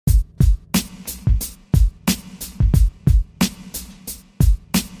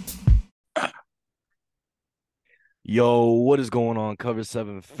Yo, what is going on, Cover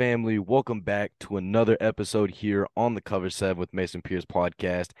 7 family? Welcome back to another episode here on the Cover 7 with Mason Pierce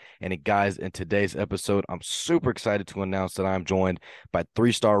podcast. Guys, in today's episode, I'm super excited to announce that I'm joined by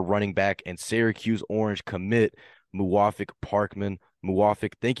three-star running back and Syracuse Orange commit, Muwaffaq Parkman.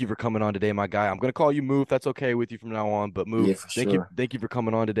 Muwaffaq, thank you for coming on today, my guy. I'm gonna call you Moo if that's okay with you from now on. But Moo, Yeah, for sure. thank you for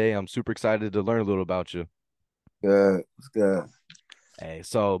coming on today. I'm super excited to learn a little about you. Good. It's good. Hey,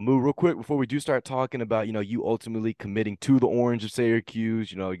 so Moo, real quick before we do start talking about, you ultimately committing to the Orange of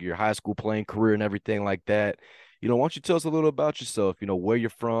Syracuse, your high school playing career and everything like that. Why don't you tell us a little about yourself, where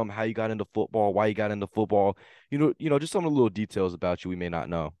you're from, how you got into football, why you got into football, just some of the little details about you we may not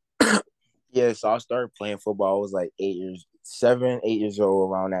know. Yeah, so I started playing football. I was like 7, 8 years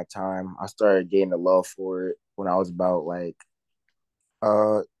old around that time. I started getting a love for it when I was about like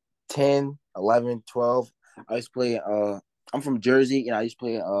uh 10, 11, 12. I used to play I'm from Jersey and I used to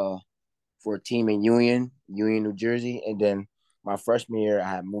play for a team in Union, New Jersey. And then my freshman year I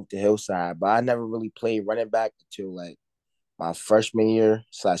had moved to Hillside, but I never really played running back until like my freshman year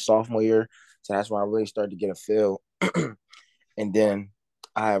slash sophomore year. So that's when I really started to get a feel. And then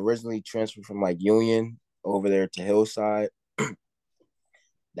I originally transferred from like Union over there to Hillside.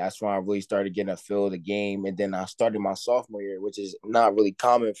 That's when I really started getting a feel of the game. And then I started my sophomore year, which is not really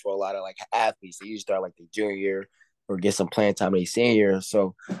common for a lot of like athletes. They usually start like the junior year or get some playing time their senior year.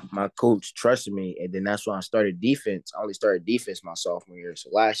 So my coach trusted me. And then that's when I started defense. I only started defense my sophomore year. So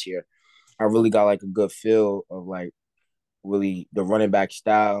last year, I really got like a good feel of like really the running back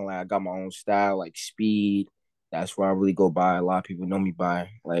style. Like I got my own style, like speed. That's where I really go by. A lot of people know me by.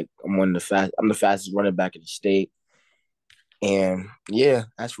 Like I'm the fastest running back in the state. And yeah,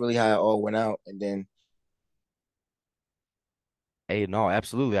 that's really how it all went out. And then Hey, no,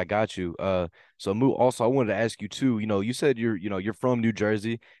 absolutely, I got you. So Moo, also I wanted to ask you too, you said you're from New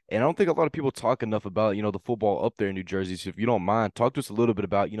Jersey, and I don't think a lot of people talk enough about, the football up there in New Jersey. So if you don't mind, talk to us a little bit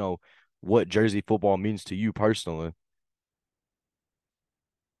about, what Jersey football means to you personally.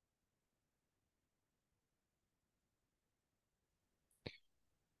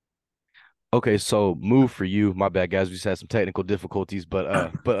 Okay, so move for you. My bad, guys. We just had some technical difficulties,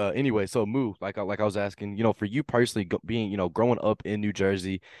 but anyway, so move. Like I was asking, for you personally, being growing up in New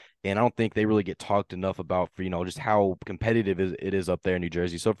Jersey, and I don't think they really get talked enough about for just how competitive it is up there in New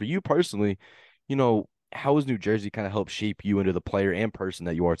Jersey. So for you personally, how has New Jersey kind of helped shape you into the player and person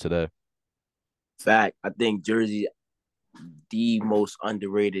that you are today? fact, I think Jersey the most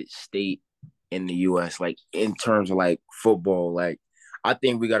underrated state in the US, like in terms of like football. Like I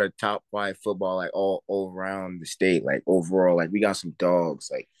think we got a top five football like all around the state, like overall. Like we got some dogs.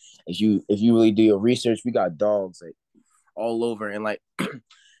 Like if you really do your research, we got dogs like all over and like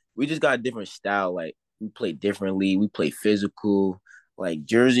we just got a different style. Like we play differently. We play physical. Like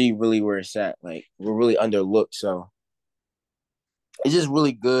Jersey, really where it's at. Like we're really underlooked. So it's just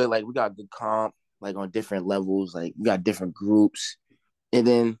really good. Like we got good comp, like on different levels. Like we got different groups, and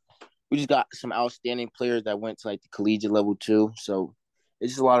then we just got some outstanding players that went to like the collegiate level too. So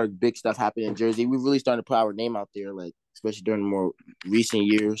it's just a lot of big stuff happening in Jersey. We really starting to put our name out there, like especially during the more recent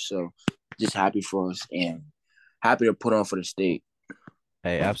years. So just happy for us and happy to put on for the state.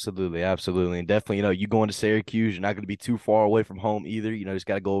 Hey, absolutely, absolutely. And definitely, you going to Syracuse, you're not going to be too far away from home either. Just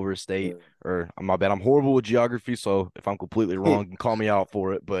got to go over a state or my bad. I'm horrible with geography, so if I'm completely wrong, you can call me out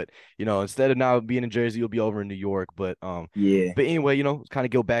for it. But, instead of now being in Jersey, you'll be over in New York. Yeah. But anyway, kind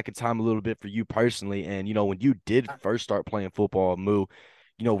of go back in time a little bit for you personally. And, when you did first start playing football, Moo,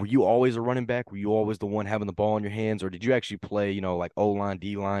 were you always a running back? Were you always the one having the ball in your hands, or did you actually play, like O line,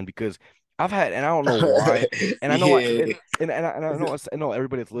 D line? Because I've had, and I don't know why, and I know I Yeah. and I know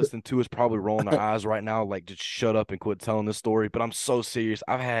everybody that's listening to is probably rolling their eyes right now, like just shut up and quit telling this story. But I'm so serious.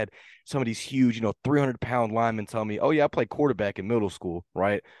 I've had some of these huge, 300-pound linemen tell me, "Oh yeah, I played quarterback in middle school,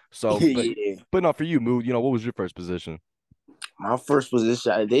 right?" So, Yeah. but not for you, Moo. What was your first position? My first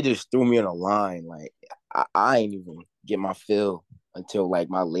position, they just threw me on a line. Like I ain't even get my fill until like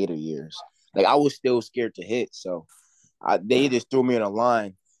my later years. Like I was still scared to hit, so they just threw me on a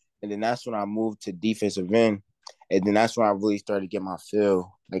line, and then that's when I moved to defensive end, and then that's when I really started to get my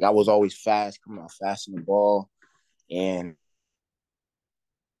feel. Like I was always fast, coming out fast in the ball, and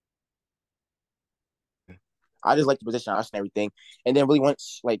I just like the position, I and everything. And then really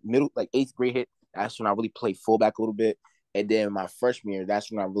once like middle, like eighth grade hit, that's when I really played fullback a little bit. And then my freshman year,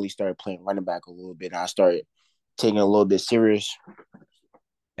 that's when I really started playing running back a little bit. And I started taking it a little bit serious.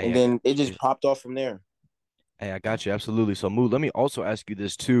 And Hey, I got then it just you. popped off from there. Hey, I got you. Absolutely. So, Moo, let me also ask you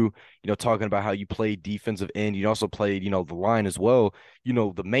this too. Talking about how you played defensive end, you also played, the line as well.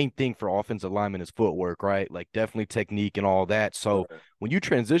 The main thing for offensive linemen is footwork, right? Like definitely technique and all that. So, when you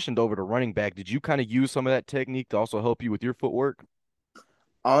transitioned over to running back, did you kind of use some of that technique to also help you with your footwork?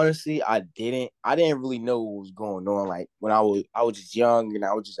 Honestly, I didn't. I didn't really know what was going on. Like when I was just young and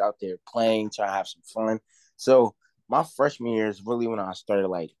I was just out there playing, trying to have some fun. So my freshman year is really when I started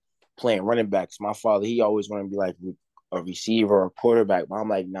like playing running backs. My father, he always wanted to be like a receiver or a quarterback, but I'm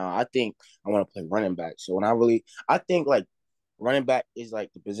like, nah, I think I want to play running back. So I think like running back is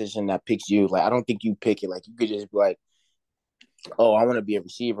like the position that picks you. Like I don't think you pick it. Like you could just be like, oh, I want to be a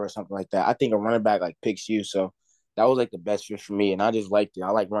receiver or something like that. I think a running back like picks you. So that was like the best fit for me, and I just liked it. I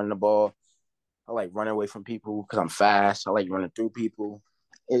like running the ball. I like running away from people because I'm fast. I like running through people.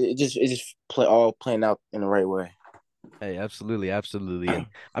 It just all playing out in the right way. Hey, absolutely, absolutely. And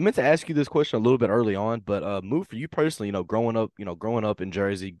I meant to ask you this question a little bit early on, but move for you personally, growing up in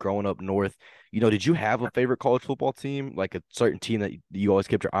Jersey, growing up north, did you have a favorite college football team, like a certain team that you always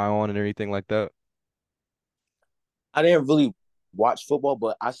kept your eye on and anything like that? I didn't really watch football,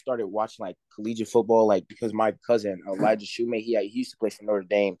 but I started watching like collegiate football, like because my cousin Elijah Shoemate, he used to play for Notre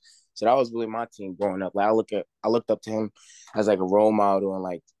Dame, so that was really my team growing up. Like I looked up to him as like a role model in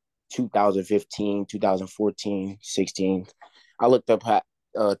like 2015, 2014, 16. I looked up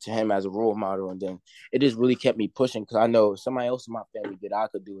to him as a role model, and then it just really kept me pushing because I know if somebody else in my family did, I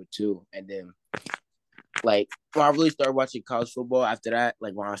could do it too. And then like when I really started watching college football after that,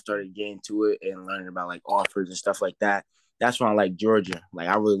 like when I started getting to it and learning about like offers and stuff like that, that's when I like Georgia. Like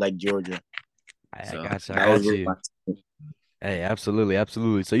I really like Georgia. I So got you, I that was got really you. my team. Hey, absolutely,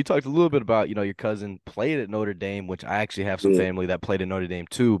 absolutely. So you talked a little bit about, your cousin played at Notre Dame, which I actually have some Yeah. family that played at Notre Dame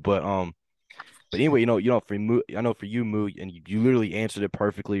too. But anyway, for Moo, I know for you, Moo, and you literally answered it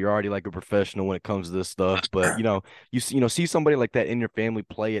perfectly. You're already like a professional when it comes to this stuff. But see somebody like that in your family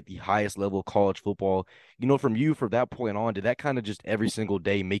play at the highest level of college football. From you from that point on, did that kind of just every single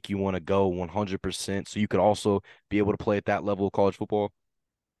day make you want to go 100% so you could also be able to play at that level of college football?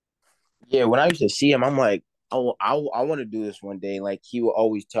 Yeah, when I used to see him, I'm like, I want to do this one day. Like he would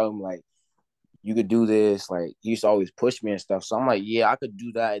always tell me like you could do this. Like he used to always push me and stuff. So I'm like, yeah, I could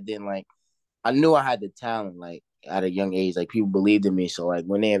do that. And then like I knew I had the talent like at a young age. Like people believed in me. So like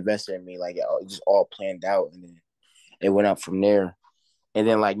when they invested in me, like it just all planned out and then it went up from there. And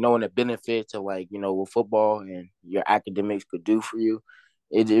then like knowing the benefits of like what football and your academics could do for you,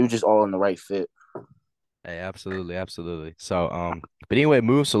 it was just all in the right fit. Hey, absolutely, absolutely. So, but anyway,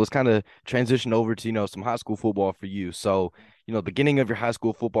 move. So let's kind of transition over to, some high school football for you. So, beginning of your high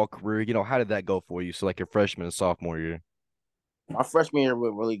school football career, how did that go for you? So like your freshman and sophomore year. My freshman year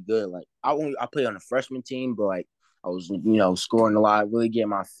was really good. Like I played on the freshman team, but like I was scoring a lot, really getting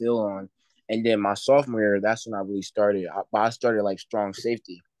my feel on. And then my sophomore year, that's when I really started. I started like strong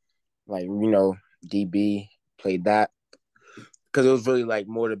safety, like DB played that because it was really like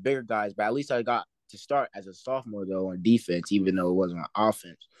more the bigger guys. But at least I got to start as a sophomore though on defense, even though it wasn't on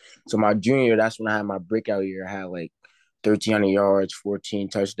offense. So my junior year, that's when I had my breakout year. I had like 1,300 yards, 14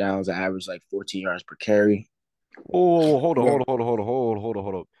 touchdowns. I averaged like 14 yards per carry. Oh, hold on, Yeah, hold on, hold on, hold on, hold on, hold on,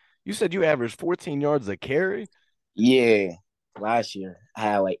 hold on. You said you averaged 14 yards a carry? yeah. Last year, I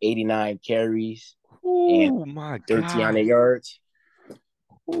had like 89 carries and Oh my 1,300 God. yards.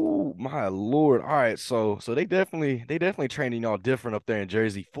 Oh my Lord. All right, so they definitely training y'all different up there in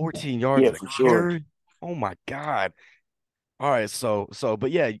Jersey. 14 yards Yeah, a for sure. carry. Oh my God. All right,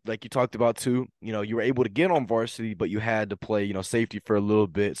 but yeah, like you talked about too, you were able to get on varsity, but you had to play, safety for a little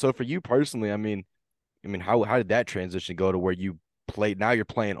bit. So for you personally, I mean, how did that transition go to where you played now you're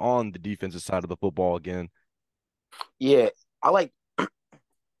playing on the defensive side of the football again? Yeah, I like I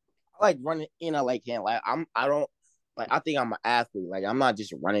like running in. I like him. Like I don't like. I think I'm an athlete. Like I'm not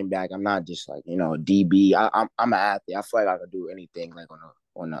just a running back. I'm not just like a DB. I'm an athlete. I feel like I could do anything like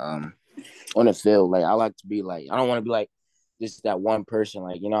on the field. Like I like to be like I don't want to be like just that one person.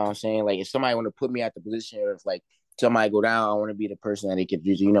 Like what I'm saying. Like if somebody want to put me at the position, or if like somebody go down, I want to be the person that they could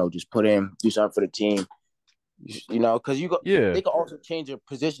just just put in, do something for the team. Because Yeah. they could also change your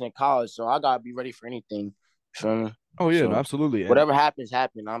position in college. So I gotta be ready for anything. You feel me? Oh yeah, no, So absolutely. And whatever happens,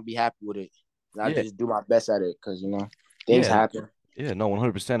 happen. I'll be happy with it. And I yeah, just do my best at it because things yeah, happen. yeah, no,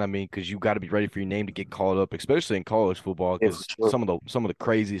 100%. I mean, because you got to be ready for your name to get called up, especially in college football, Yeah, for because sure. some of the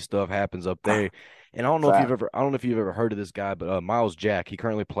crazy stuff happens up there. And Fact. I don't know if you've ever heard of this guy, but Miles Jack, he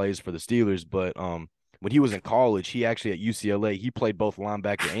currently plays for the Steelers, but when he was in college, he actually at UCLA, he played both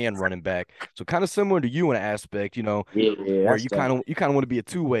linebacker and running back. So kind of similar to you in an aspect, Yeah, yeah, where that's that. you kind of want to be a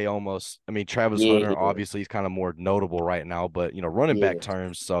two-way almost. I mean, Travis Yeah, Hunter obviously he's kind of more notable right now, but running back yeah,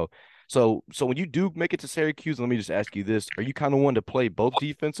 terms. So So when you do make it to Syracuse, let me just ask you this: Are you kind of one to play both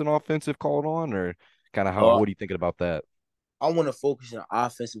defense and offensive called on, or kind of how? Uh, What are you thinking about that? I want to focus on the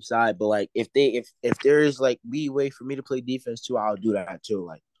offensive side, but like if there is like leeway for me to play defense too, I'll do that too.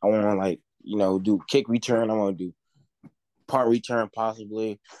 Like I want to like do kick return. I want to do punt return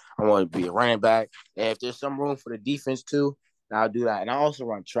possibly. I want to be a running back. And if there's some room for the defense too, I'll do that. And I also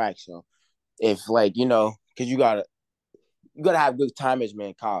run track, so if like because you gotta have good time management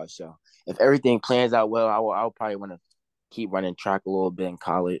in college. So if everything plans out well, I'll probably want to keep running track a little bit in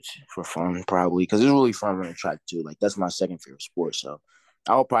college for fun, probably because it's really fun running track too. Like that's my second favorite sport. So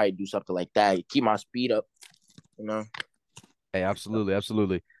I'll probably do something like that. Keep my speed up, you know. Hey, absolutely,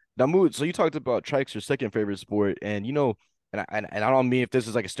 absolutely. Now, Mood, so you talked about track's your second favorite sport, and and I don't mean if this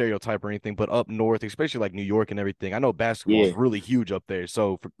is like a stereotype or anything, but up north, especially like New York and everything, I know basketball is Yeah, really huge up there.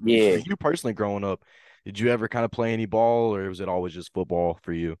 So for yeah. you personally growing up, did you ever kind of play any ball, or was it always just football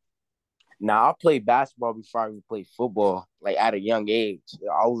for you? Now I played basketball before I even played football. Like at a young age,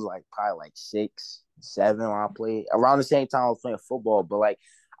 I was like probably like 6, 7 when I played. Around the same time I was playing football, but like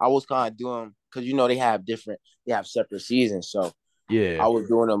I was kind of doing because they have separate seasons. So Yeah. I was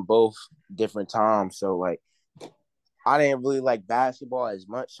doing them both different times. So like I didn't really like basketball as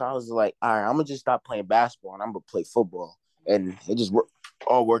much. So I was like, all right, I'm gonna just stop playing basketball and I'm gonna play football. And it just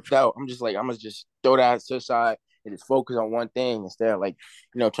all worked out. I'm just like, I'm gonna just throw that to the side and just focus on one thing instead of like,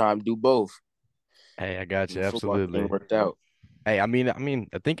 trying to do both. Hey, I got And you. the football thing Absolutely. worked out. Hey, I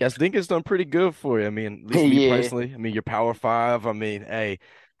think it's done pretty good for you. I mean, at least me Yeah, personally. I mean, you're Power Five. I mean, hey,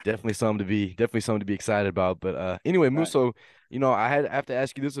 definitely something to be excited about. But anyway, right. Muso, I have to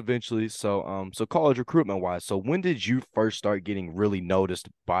ask you this eventually. So college recruitment wise, so when did you first start getting really noticed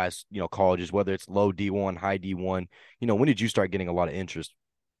by colleges, whether it's low D1, high D1? When did you start getting a lot of interest?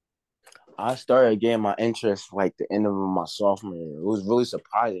 I started getting my interest like the end of my sophomore year. It was really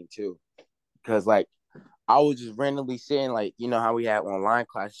surprising too, because like I was just randomly sitting, like, how we had online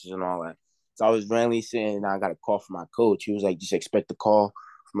classes and all that. So I was randomly sitting and I got a call from my coach. He was like, just expect a call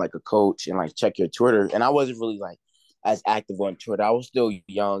from like a coach and like check your Twitter. And I wasn't really like as active on Twitter. I was still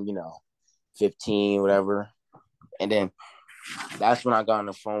young, 15, whatever. And then that's when I got on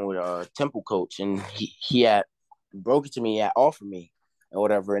the phone with a Temple coach and he had broke it to me, he had offered me and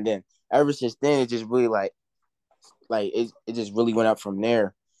whatever. And then ever since then, it just really it just really went up from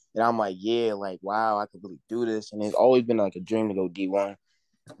there. And I'm like, yeah, like wow, I could really do this. And it's always been like a dream to go D1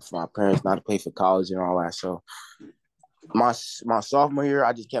 for my parents, not to play for college and all that. So my sophomore year,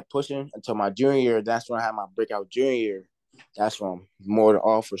 I just kept pushing until my junior year. That's when I had my breakout junior year. That's when more of the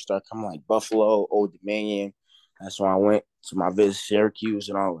offers started coming, like Buffalo, Old Dominion. That's when I went to my visit Syracuse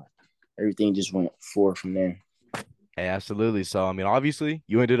and all that. Everything just went forward from there. Hey, absolutely. So, I mean, obviously,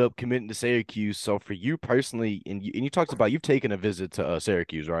 you ended up committing to Syracuse. So, for you personally, and you talked about you've taken a visit to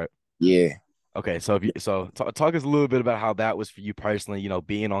Syracuse, right? Yeah. Okay, so talk us a little bit about how that was for you personally,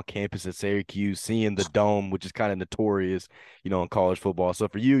 being on campus at Syracuse, seeing the dome, which is kind of notorious, in college football. So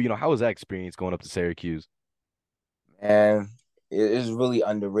for you, how was that experience going up to Syracuse? And it's really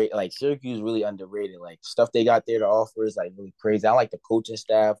underrated. Like Syracuse is really underrated. Like stuff they got there to offer is like really crazy. I like the coaching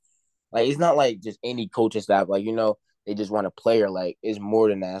staff. Like it's not like just any coaching staff. Like they just want a player. Like it's more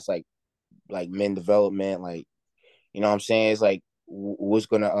than that. It's like men development. Like what I'm saying. It's like what's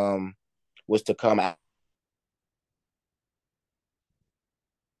to come.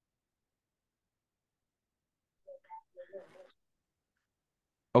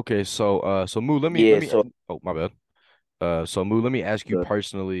 Okay, so Moo, let Yeah. me So oh my bad. So Moo, let me ask you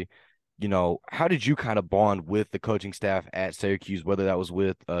personally, how did you kind of bond with the coaching staff at Syracuse, whether that was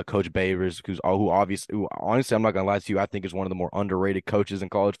with Coach Babers, who honestly, I'm not gonna lie to you, I think is one of the more underrated coaches in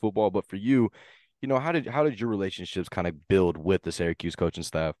college football. But for you, how did your relationships kind of build with the Syracuse coaching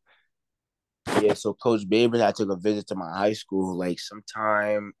staff? yeah. So Coach Babers, I took a visit to my high school. Like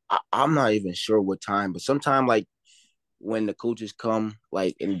sometime I'm not even sure what time, but sometime like when the coaches come,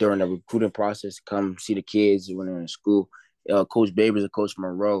 like and during the recruiting process, come see the kids when they're in school. Coach Babers and Coach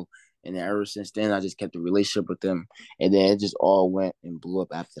Monroe, and then ever since then, I just kept the relationship with them, and then it just all went and blew up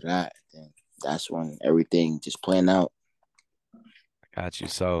after that. And that's when everything just planned out. Got you.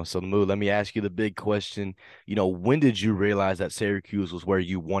 So Moo, let me ask you the big question. When did you realize that Syracuse was where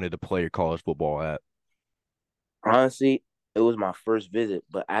you wanted to play your college football at? Honestly, it was my first visit,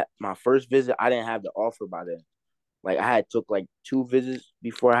 but at my first visit, I didn't have the offer by then. Like I had took like 2 visits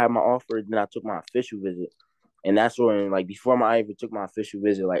before I had my offer. Then I took my official visit, and that's when like before I even took my official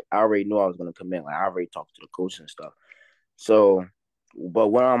visit, like I already knew I was gonna commit. Like I already talked to the coach and stuff. So, but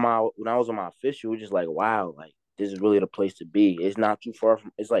when I was on my official, it was just like wow, like this is really the place to be. It's not too far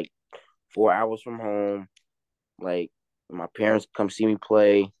from. It's like 4 hours from home. Like my parents come see me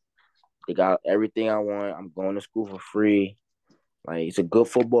play. They got everything I want. I'm going to school for free. Like it's a good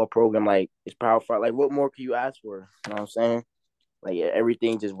football program. Like it's powerful. Like what more can you ask for? You know what I'm saying? Like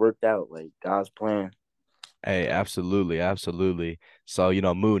everything just worked out. Like God's plan. Hey, absolutely, absolutely. So,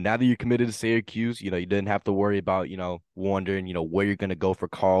 Moo, now that you're committed to Syracuse, you didn't have to worry about, wondering, where you're going to go for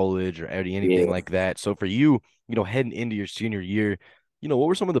college or anything Yeah. like that. So for you, heading into your senior year, what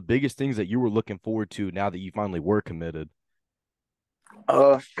were some of the biggest things that you were looking forward to now that you finally were committed?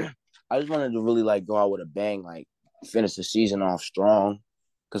 Uh, I just wanted to really like go out with a bang, like finish the season off strong,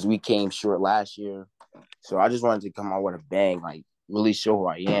 because we came short last year. So I just wanted to come out with a bang, like really show who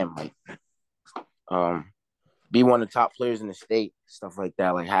I am, like um, be one of the top players in the state, stuff like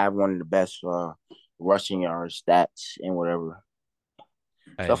that. Like have one of the best rushing yards, stats, and whatever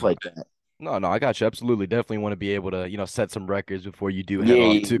Hey, stuff no, like that. no, no, I got you. Absolutely. Definitely want to be able to, set some records before you do head Yeah,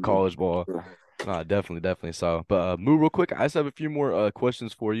 off yeah, to college ball. yeah. No, definitely, definitely. So, but Moo, real quick, I just have a few more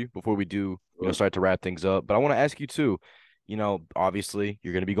questions for you before we do, Sure. start to wrap things up. But I want to ask you too, obviously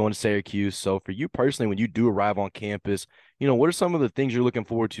you're going to be going to Syracuse. So for you personally, when you do arrive on campus, what are some of the things you're looking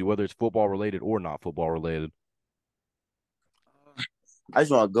forward to, whether it's football related or not football related? I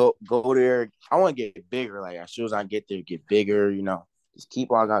just want to go there. I want to get bigger. Like as soon as I get there, get bigger. Just keep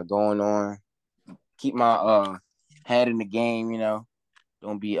what I got going on. Keep my head in the game.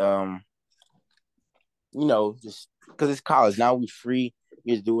 Don't be just because it's college now. We free.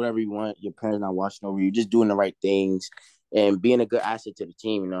 You just do whatever you want. Your parents not watching over you. Just doing the right things and being a good asset to the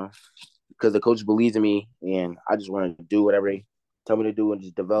team. Because the coach believes in me, and I just want to do whatever they tell me to do and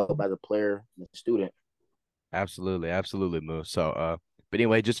just develop as a player and a student. Absolutely, absolutely, Moo. So, but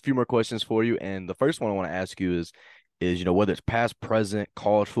anyway, just a few more questions for you. And the first one I want to ask you is whether it's past, present,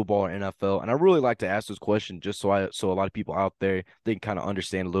 college football, or NFL. And I really like to ask this question just so a lot of people out there they can kind of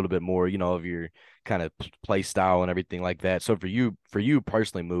understand a little bit more, of your kind of play style and everything like that. So for you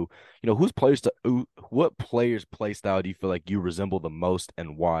personally, Moo, what players' play style do you feel like you resemble the most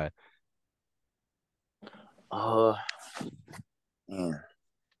and why? Uh, man,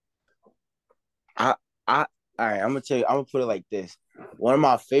 I, I, all right. I'm gonna tell you. I'm gonna put it like this. One of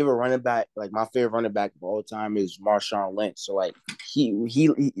my favorite running back, like my favorite running back of all time, is Marshawn Lynch. So like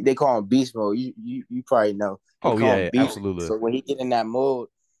they call him beast mode. You probably know they Oh call yeah, him yeah, beast. absolutely. So when he get in that mode,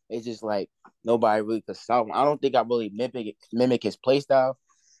 it's just like nobody really could stop him. I don't think I really mimic his play style.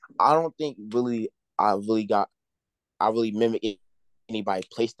 I don't think really I really got I really mimic anybody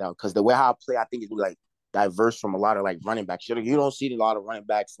play style because the way how I play, I think is really like diverse from a lot of like running backs. You don't see a lot of running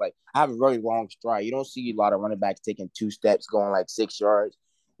backs like I have a very long stride. You don't see a lot of running backs taking 2 steps, going like 6 yards,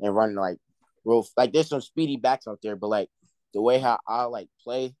 and running like real. Like there's some speedy backs out there, but like the way how I like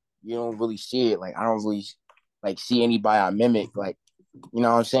play, you don't really see it. Like I don't really like see anybody I mimic. Like you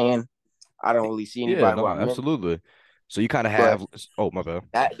know what I'm saying? I don't really see Yeah, anybody no, who I mimic. absolutely. So you kind of But have, oh, my bad.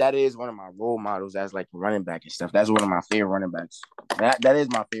 that is one of my role models as like a running back and stuff. That's one of my favorite running backs. That is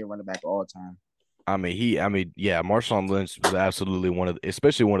my favorite running back of all time. Yeah, Marshawn Lynch was absolutely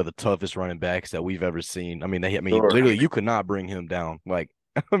especially one of the toughest running backs that we've ever seen. Sure. Literally, you could not bring him down. Like,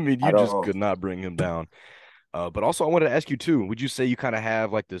 you At just all. could not bring him down. But also, I wanted to ask you too. Would you say you kind of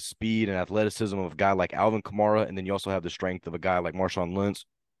have like the speed and athleticism of a guy like Alvin Kamara, and then you also have the strength of a guy like Marshawn Lynch?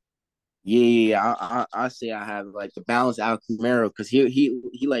 Yeah. I say I have like the balance out Camaro because he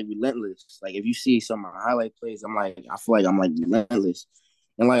like relentless. Like if you see some of my highlight plays, I feel like I'm like relentless.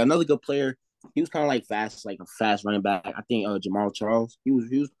 And like another good player, he was kind of like fast, like a fast running back. I think Jamal Charles. He was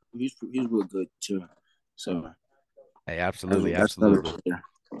real good too. So Hey, absolutely, that's another absolutely. player.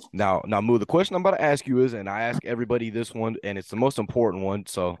 Now, Moo, the question I'm about to ask you is, and I ask everybody this one, and it's the most important one.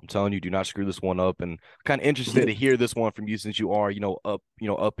 So I'm telling you, do not screw this one up. And kind of interested to hear this one from you since you are,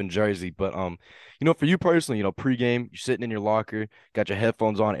 up in Jersey. But for you personally, pregame, you're sitting in your locker, got your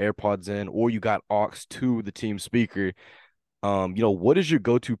headphones on, AirPods in, or you got aux to the team speaker. What is your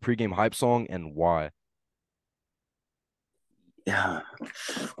go-to pregame hype song and why? Yeah,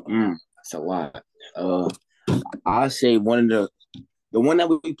 that's a lot. I say the one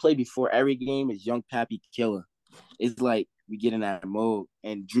that we play before every game is Young Pappy Killer. It's like we get in that mode,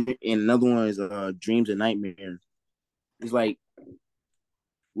 and another one is Dreams and Nightmares. It's like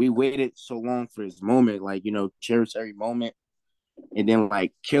we waited so long for this moment, like cherish every moment, and then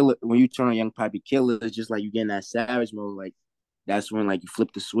like Killer. When you turn on Young Pappy Killer, it's just like you get in that savage mode. Like that's when like you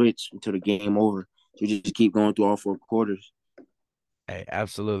flip the switch until the game over. So you just keep going through all 4 quarters. Hey,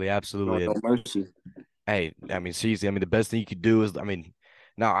 absolutely, No, absolutely. no mercy. Hey, seriously, the best thing you could do is,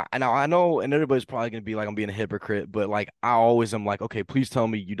 now I know, and everybody's probably gonna be like, I'm being a hypocrite, but like, I always am like, okay, please tell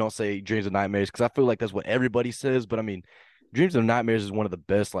me you don't say dreams and nightmares, because I feel like that's what everybody says, but dreams and nightmares is one of the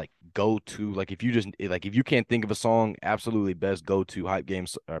best like go-to, like if you just like if you can't think of a song, absolutely best go-to hype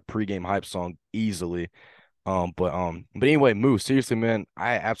games pregame hype song easily. But anyway, Moose, seriously, man,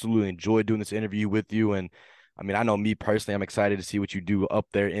 I absolutely enjoyed doing this interview with you. And I mean, I know me personally, I'm excited to see what you do up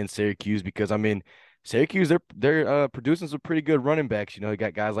there in Syracuse because I mean, Syracuse, they're producing some pretty good running backs. You know, you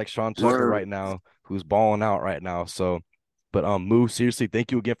got guys like Sean Tucker Word. right now who's balling out right now. So, but Moose, seriously,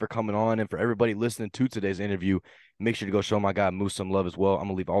 thank you again for coming on, and for everybody listening to today's interview. Make sure to go show my guy Moose some love as well. I'm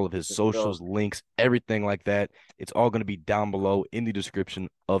gonna leave all of his For sure. socials, links, everything like that. It's all gonna be down below in the description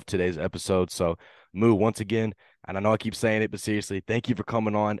of today's episode. So, Moo, once again, and I know I keep saying it, but seriously, thank you for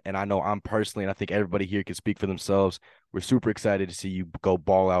coming on. And I know I'm personally, and I think everybody here can speak for themselves. We're super excited to see you go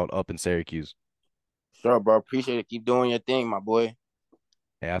ball out up in Syracuse. Sure, bro. Appreciate it. Keep doing your thing, my boy.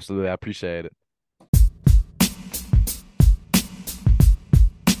 Yeah, absolutely. I appreciate it.